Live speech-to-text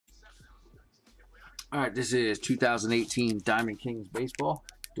All right, this is 2018 Diamond Kings Baseball.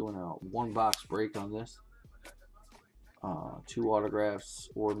 Doing a one-box break on this. 2 autographs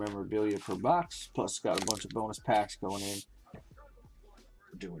or memorabilia per box. Plus, got a bunch of bonus packs going in.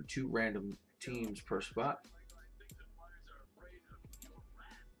 We're doing 2 random teams per spot.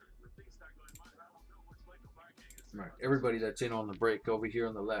 All right, everybody that's in on the break over here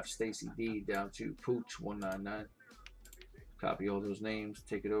on the left, Stacy D down to Pooch 199. Copy all those names,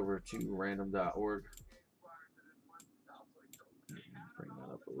 take it over to random.org. Bring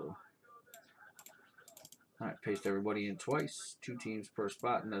that up a little. All right, paste everybody in twice. 2 teams per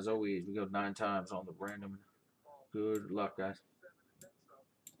spot, and as always, we go 9 times on the random. Good luck, guys.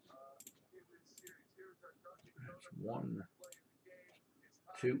 That's 1,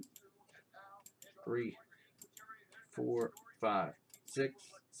 2, 3, 4, 5, 6,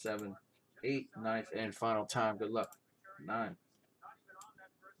 7, 8, 9th, and final time. Good luck. 9.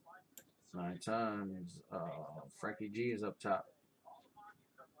 9 times. Frankie G is up top.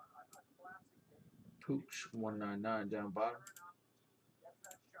 Pooch 199 down bottom.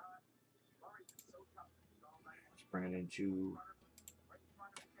 Let's bring it into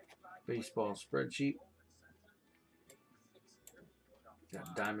baseball spreadsheet.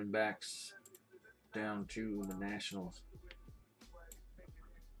 Got Diamondbacks down to the Nationals.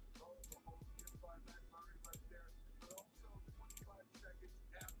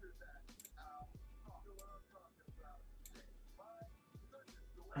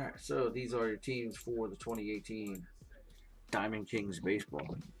 All right, so these are your teams for the 2018 Diamond Kings Baseball.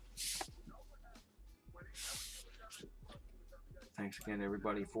 Thanks again,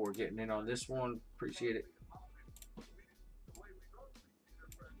 everybody, for getting in on this one. Appreciate it.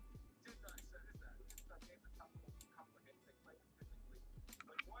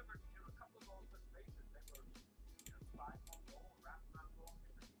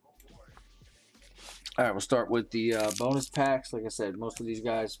 All right, we'll start with the bonus packs. Like I said, most of these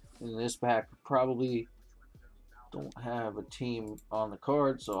guys in this pack probably don't have a team on the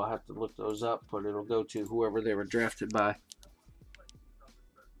card, so I'll have to look those up, but it'll go to whoever they were drafted by.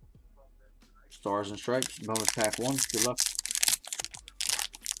 Stars and Stripes, bonus pack 1. Good luck.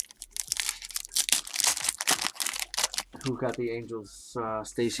 Who got the Angels?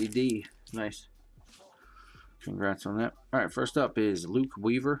 Stacy D. Nice. Congrats on that. All right, first up is Luke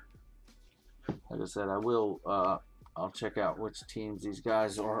Weaver. Like I said, I'll check out which teams these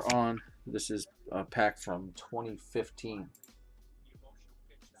guys are on. This is a pack from 2015.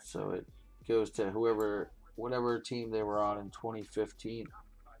 So it goes to whatever team they were on in 2015.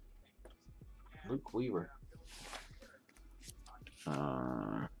 Luke Weaver.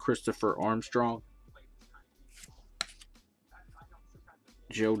 Christopher Armstrong.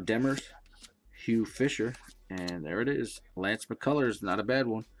 Joe Demers. Hugh Fisher. And there it is. Lance McCullers. Not a bad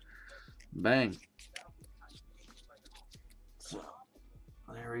one. Bang. So,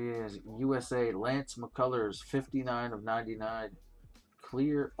 there he is. USA Lance McCullers, 59 of 99.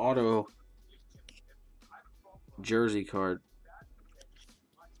 Clear auto jersey card.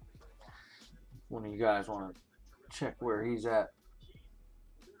 One of you guys want to check where he's at.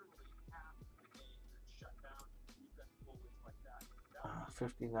 Uh,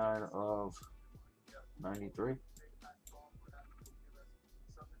 59 of 93.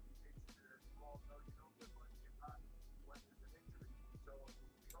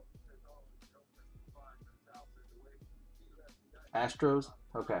 Astros?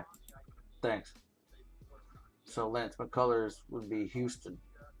 Okay. Thanks. So Lance McCullers would be Houston.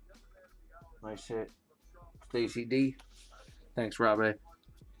 Nice hit. Stacy D. Thanks, Rob A.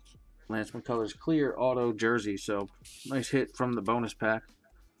 Lance McCullers clear auto jersey. So nice hit from the bonus pack.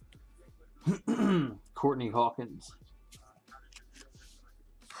 Courtney Hawkins.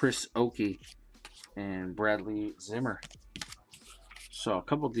 Chris Oakey. And Bradley Zimmer. So a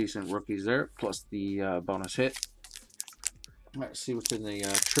couple decent rookies there. Plus the bonus hit. Let's see what's in the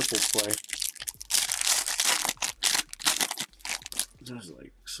triple play. There's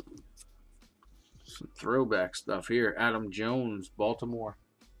like some throwback stuff here. Adam Jones, Baltimore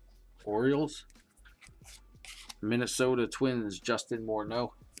Orioles. Minnesota Twins, Justin Morneau.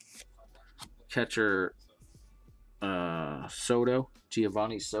 Catcher Soto,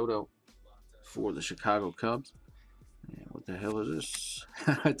 Giovanni Soto for the Chicago Cubs. Yeah, what the hell is this?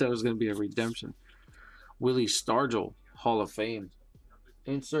 I thought it was going to be a redemption. Willie Stargell, Hall of Fame.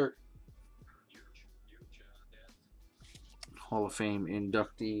 Insert Hall of Fame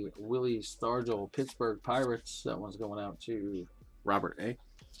inductee Willie Stargell, Pittsburgh Pirates. That one's going out to Robert A.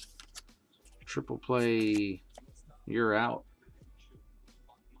 Triple play, you're out.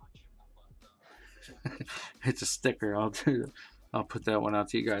 It's a sticker. I'll put that one out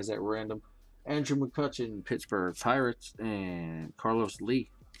to you guys at random. Andrew McCutchen, Pittsburgh Pirates, and Carlos Lee,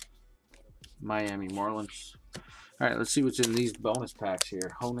 Miami Marlins. All right, let's see what's in these bonus packs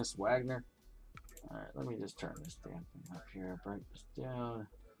here. Honus Wagner. All right, let me just turn this damn thing up here. Break this down.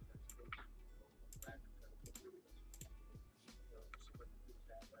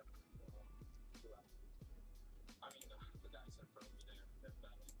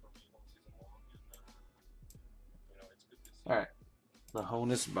 All right, the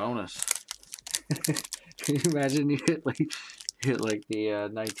Honus bonus. Can you imagine you hit like the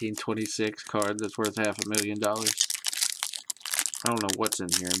 1926 card that's worth $500,000? I don't know what's in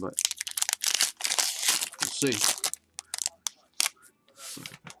here, but we'll see.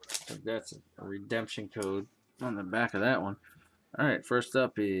 That's a redemption code on the back of that one. All right, first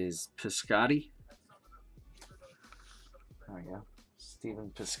up is Piscotty. There we go.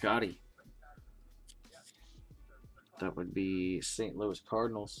 Stephen Piscotty. That would be St. Louis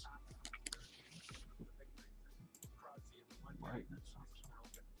Cardinals. Right.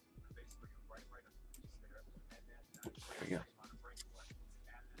 There we go.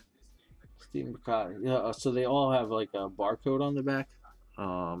 Stephen Piscotty. Yeah, so they all have like a barcode on the back.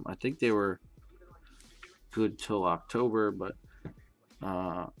 I think they were good till October, but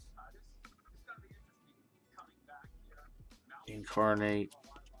Incarnate,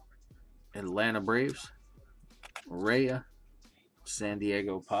 Atlanta Braves, Rhea, San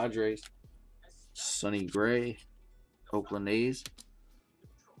Diego Padres, Sonny Gray, Oakland A's.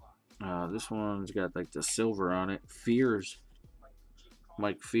 This one's got like the silver on it. Fears,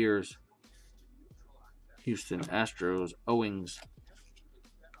 Mike Fears, Houston Astros, Owings,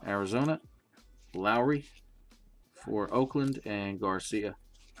 Arizona, Lowry for Oakland, and Garcia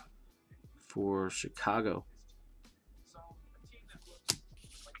for Chicago.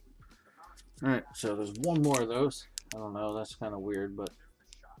 All right, so there's one more of those. I don't know, that's kind of weird, but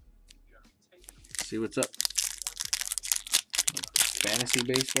see what's up. Fantasy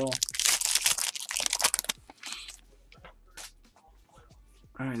baseball.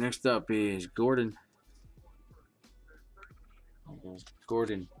 All right, next up is Gordon. There's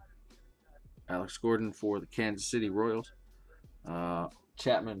Gordon. Alex Gordon for the Kansas City Royals.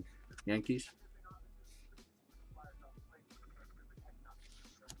 Chapman, Yankees.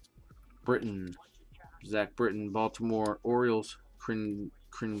 Britton, Zach Britton, Baltimore Orioles.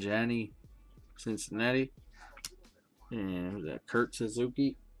 Crinjani, Cincinnati. And who's that? Kurt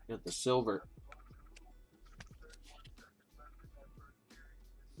Suzuki. Got the silver.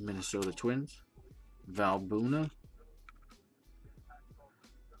 Minnesota Twins. Valbuena.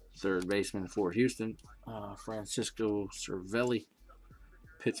 Third baseman for Houston. Francisco Cervelli.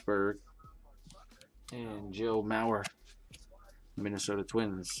 Pittsburgh. And Joe Mauer. Minnesota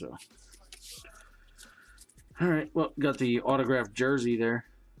Twins. So, all right. Well, got the autographed jersey there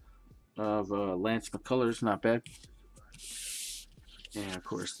of Lance McCullers. Not bad. And of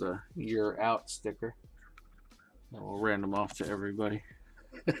course the "You're Out" sticker. And we'll random off to everybody.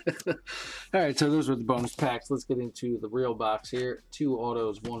 All right, so those were the bonus packs. Let's get into the real box here. 2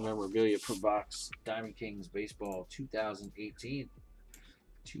 autos, 1 memorabilia per box. Diamond Kings Baseball 2018.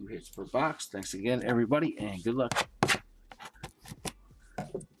 2 hits per box. Thanks again, everybody, and good luck.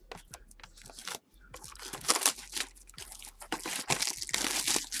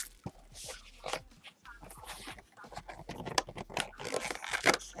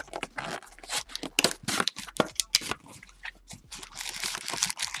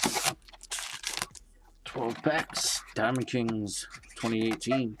 Packs, Diamond Kings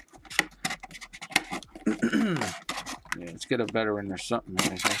 2018. Yeah, let's get a veteran or something,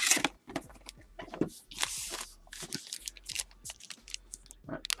 I guess.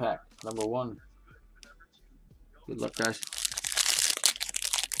 All right, pack number 1. Good luck, guys.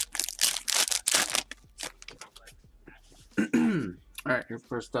 All right, here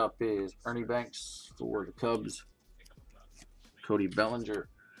first up is Ernie Banks for the Cubs. Cody Bellinger,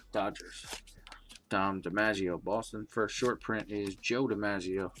 Dodgers. Dom DiMaggio, Boston. First short print is Joe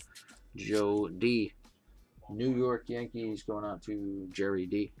DiMaggio. Joe D. New York Yankees going out to Jerry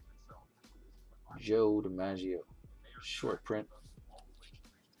D. Joe DiMaggio. Short print.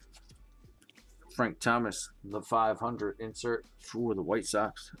 Frank Thomas, the 500 insert for the White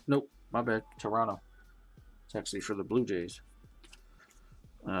Sox. Nope, my bad. Toronto. It's actually for the Blue Jays.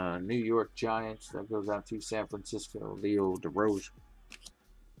 New York Giants. That goes out to San Francisco. Leo DeRoche.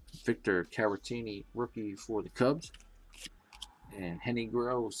 Victor Caratini, rookie for the Cubs. And Henny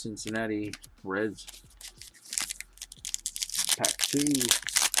Grove, Cincinnati Reds. Pack 2.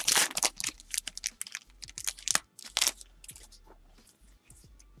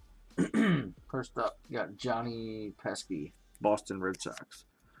 First up, you got Johnny Pesky, Boston Red Sox.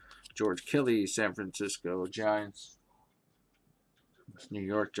 George Kelly, San Francisco Giants. New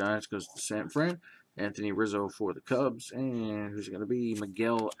York Giants goes to San Fran. Anthony Rizzo for the Cubs. And who's going to be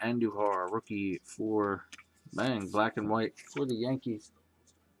Miguel Andujar, rookie for, bang, black and white for the Yankees.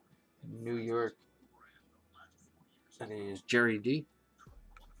 New York. That is Jerry D.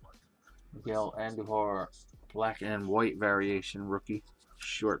 Miguel Andujar, black and white variation rookie,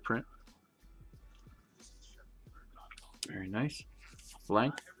 short print. Very nice.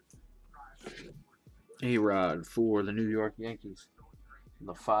 Blank. A-Rod for the New York Yankees.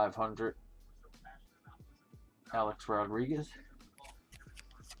 The 500. Alex Rodriguez.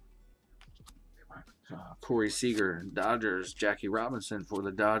 Corey Seager, Dodgers. Jackie Robinson for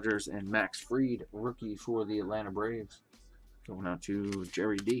the Dodgers. And Max Fried, rookie for the Atlanta Braves. Going out to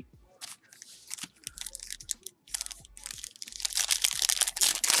Jerry D.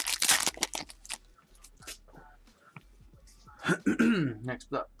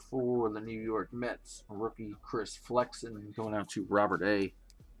 Next up for the New York Mets, rookie Chris Flexen, going out to Robert A.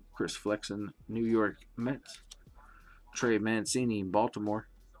 Chris Flexen, New York Mets. Trey Mancini, Baltimore.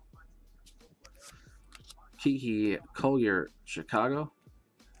 Kiki Collier, Chicago.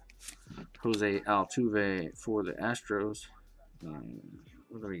 Jose Altuve for the Astros. And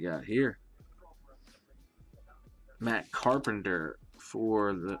what do we got here? Matt Carpenter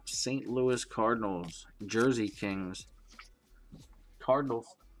for the St. Louis Cardinals, Jersey Kings. Cardinals,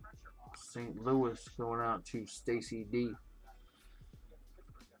 St. Louis, going out to Stacy D.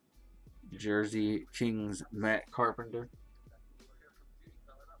 Jersey Kings, Matt Carpenter.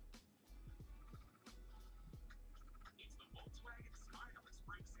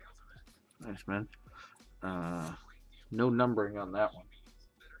 Nice, man. No numbering on that one.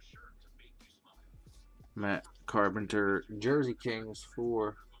 Matt Carpenter, Jersey Kings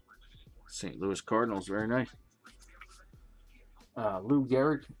for St. Louis Cardinals. Very nice. Lou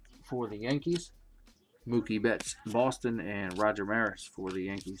Gehrig for the Yankees. Mookie Betts, Boston, and Roger Maris for the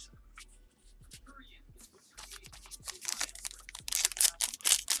Yankees.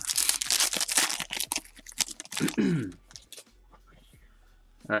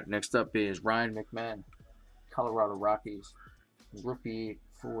 All right, next up is Ryan McMahon, Colorado Rockies. Rookie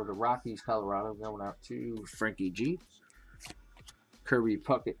for the Rockies, Colorado, going out to Frankie G. Kirby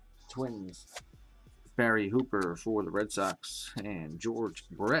Puckett, Twins. Barry Hooper for the Red Sox. And George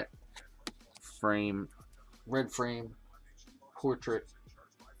Brett, frame, red frame, portrait.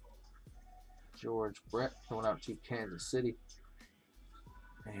 George Brett going out to Kansas City.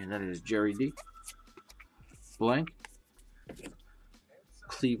 And that is Jerry D. Blank.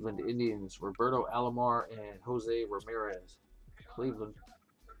 Cleveland Indians, Roberto Alomar and Jose Ramirez. Cleveland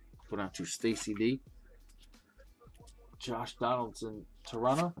going out to Stacy D. Josh Donaldson,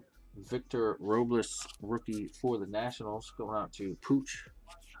 Toronto. Victor Robles, rookie for the Nationals, going out to Pooch.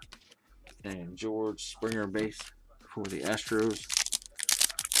 And George Springer, base for the Astros.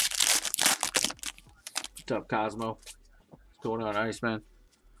 What's up, Cosmo? What's going on, Iceman?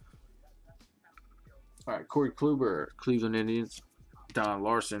 All right, Corey Kluber, Cleveland Indians. Don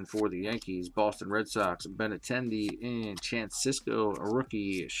Larson for the Yankees. Boston Red Sox, Benintendi, and Chance Sisco, a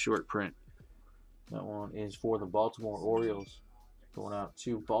rookie short print. That one is for the Baltimore Orioles. Going out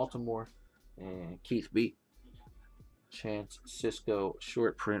to Baltimore and Keith B. Chance Sisco,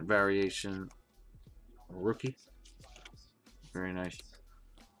 short print variation, rookie. Very nice.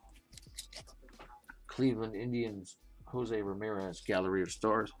 Cleveland Indians, Jose Ramirez, Gallery of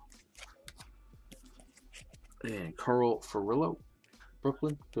Stars. And Carl Furillo,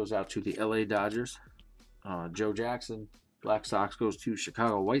 Brooklyn, goes out to the LA Dodgers. Joe Jackson, Black Sox, goes to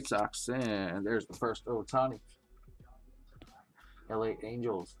Chicago White Sox. And there's the first Ohtani. LA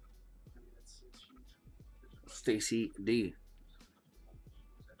Angels, Stacy D.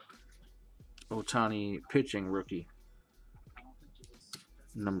 Ohtani pitching rookie.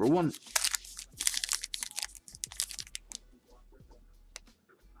 Number 1.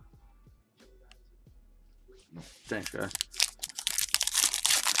 Thanks, guys.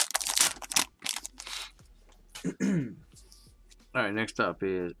 All right, next up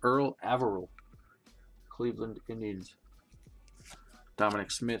is Earl Averill, Cleveland Indians.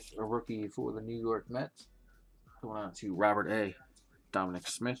 Dominic Smith, a rookie for the New York Mets. Going on to Robert A. Dominic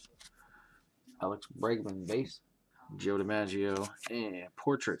Smith. Alex Bregman, base. Joe DiMaggio. And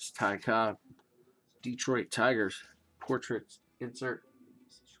portraits, Ty Cobb. Detroit Tigers. Portraits, insert.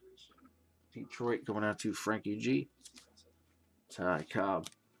 Detroit going out to Frankie G. Ty Cobb.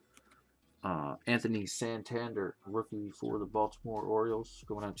 Anthony Santander, rookie for the Baltimore Orioles.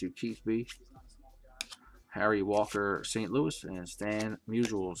 Going out to Keith B. Harry Walker, St. Louis, and Stan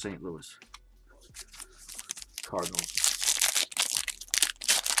Musial, St. Louis. Cardinals.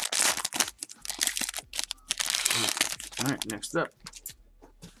 All right, next up,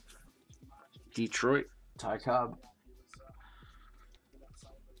 Detroit, Ty Cobb.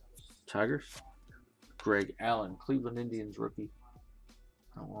 Tigers, Greg Allen, Cleveland Indians rookie.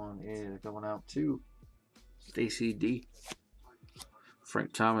 That one is going out to Stacy D.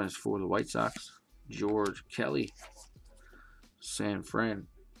 Frank Thomas for the White Sox. George Kelly, San Fran.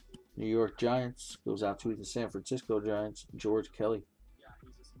 New York Giants goes out to the San Francisco Giants. George Kelly.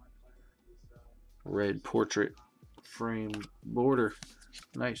 Red portrait frame border.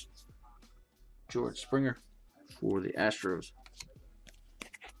 Nice. George Springer for the Astros.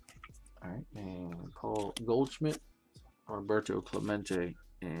 All right, and Paul Goldschmidt, Roberto Clemente,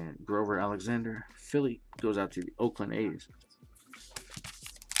 and Grover Alexander. Philly goes out to the Oakland A's.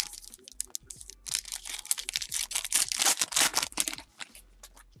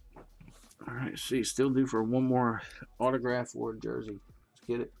 All right, see, still due for one more autograph or jersey. Let's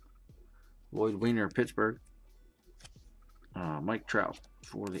get it. Lloyd Weiner, Pittsburgh. Mike Trout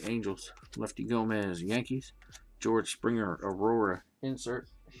for the Angels. Lefty Gomez, Yankees. George Springer, Aurora, insert.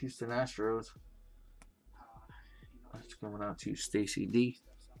 Houston Astros. That's going out to Stacy D.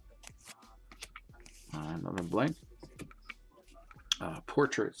 Another blank.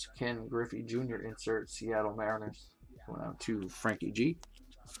 Portraits, Ken Griffey Jr. insert. Seattle Mariners. Going out to Frankie G.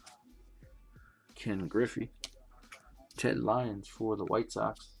 Ken Griffey. Ted Lyons for the White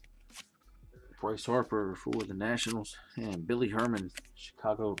Sox. Bryce Harper for the Nationals. And Billy Herman,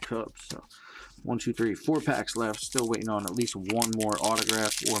 Chicago Cubs. So 1, 2, 3, 4 packs left. Still waiting on at least one more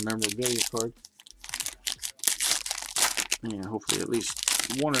autograph or memorabilia card. And hopefully at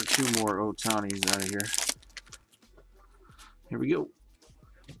least 1 or 2 more Otanis out of here. Here we go.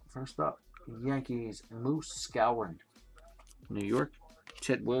 First up, Yankees, Moose Skowron. New York.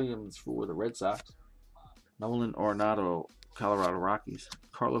 Ted Williams for the Red Sox. Nolan Arenado, Colorado Rockies.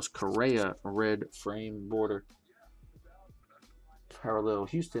 Carlos Correa, red frame border. Parallel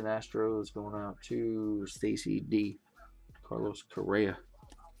Houston Astros going out to Stacy D. Carlos Correa.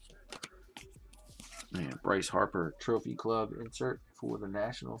 And Bryce Harper, Trophy Club insert for the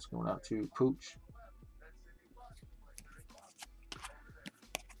Nationals going out to Pooch.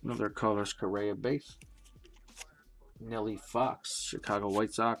 Another Carlos Correa base. Nelly Fox, Chicago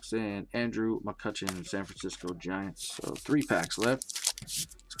White Sox, and Andrew McCutchen, San Francisco Giants. So 3 packs left.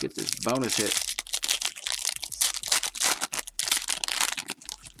 Let's get this bonus hit.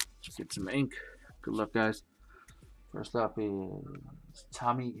 Let's get some ink. Good luck, guys. First up is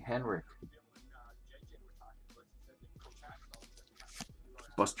Tommy Henrich.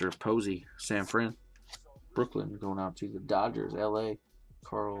 Buster Posey, San Fran. Brooklyn going out to the Dodgers, LA.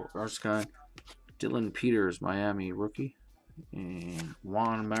 Carl Erskine. Dylan Peters, Miami rookie. And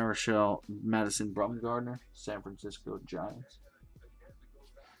Juan Marichal, Madison Bumgarner, San Francisco Giants.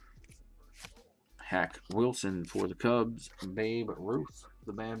 Hack Wilson for the Cubs. Babe Ruth,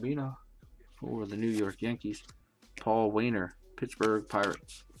 the Bambino, for the New York Yankees. Paul Wainer, Pittsburgh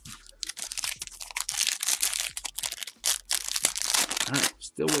Pirates. Alright,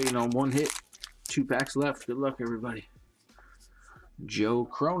 still waiting on one hit. 2 packs left. Good luck, everybody. Joe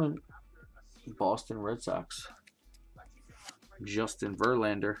Cronin, Boston Red Sox. Justin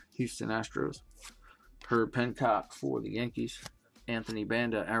Verlander, Houston Astros. Herb Pencock for the Yankees. Anthony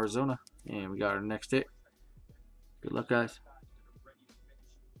Banda, Arizona. And we got our next hit. Good luck, guys.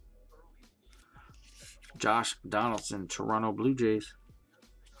 Josh Donaldson, Toronto Blue Jays.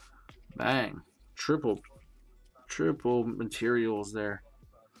 Bang. Triple materials there.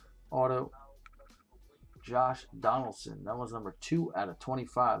 Auto. Josh Donaldson. That was number 2 out of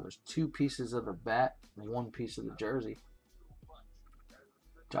 25. There's 2 pieces of the bat and 1 piece of the jersey.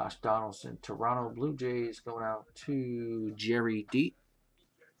 Josh Donaldson, Toronto Blue Jays, going out to Jerry D.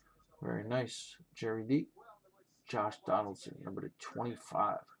 Very nice, Jerry D. Josh Donaldson, number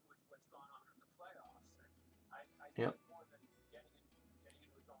 25. Yep.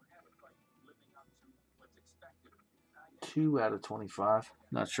 2 out of 25.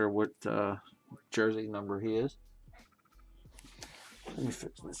 Not sure what jersey number he is. Let me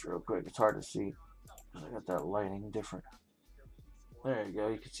fix this real quick. It's hard to see. I got that lighting different. There you go.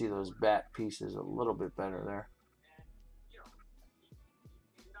 You can see those bat pieces a little bit better there.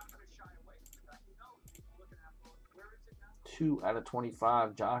 2 out of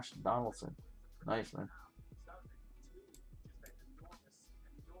 25, Josh Donaldson. Nice, man.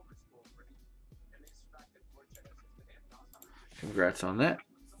 Congrats on that.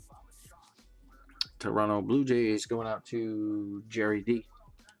 Toronto Blue Jays going out to Jerry D.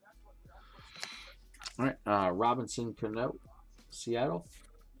 All right, Robinson Cano, Seattle.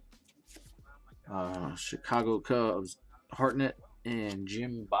 Chicago Cubs, Hartnett and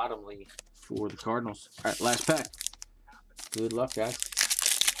Jim Bottomley for the Cardinals. All right, last pack. Good luck, guys.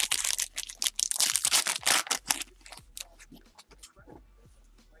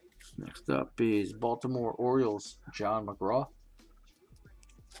 Next up is Baltimore Orioles, John McGraw.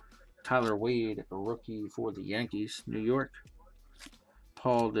 Tyler Wade, a rookie for the Yankees, New York.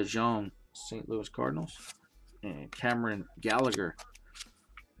 Paul DeJong, St. Louis Cardinals. And Cameron Gallagher,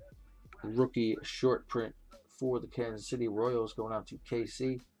 rookie short print for the Kansas City Royals, going out to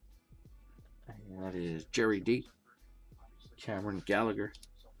KC. And that is Jerry D. Cameron Gallagher.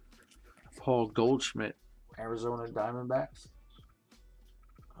 Paul Goldschmidt, Arizona Diamondbacks.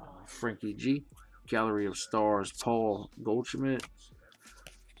 Frankie G. Gallery of Stars, Paul Goldschmidt.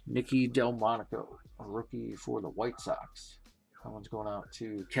 Nicky Delmonico, a rookie for the White Sox. That one's going out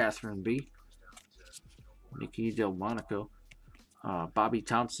to Catherine B. Nicky Delmonico. Bobby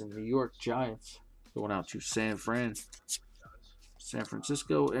Thompson, New York Giants, going out to San Francisco.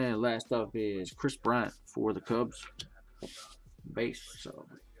 And last up is Chris Bryant for the Cubs base. So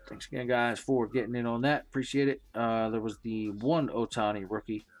thanks again, guys, for getting in on that. Appreciate it. There was the one Ohtani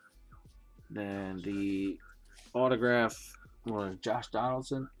rookie. Then the autograph was Josh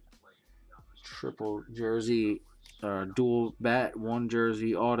Donaldson. Triple jersey, dual bat, one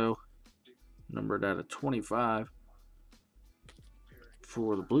jersey auto, numbered out of 25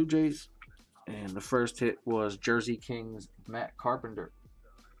 for the Blue Jays. And the first hit was Jersey Kings Matt Carpenter.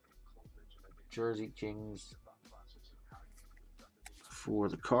 Jersey Kings for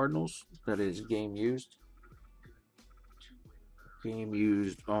the Cardinals. That is game used. Game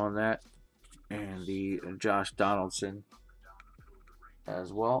used on that. And the Josh Donaldson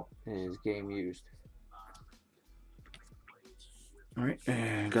as well is game used. All right,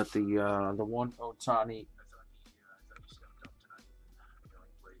 and got the one Ohtani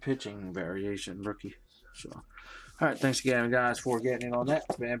pitching variation rookie. So, all right, thanks again, guys, for getting in on that.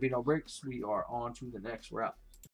 Bambino Breaks. We are on to the next route.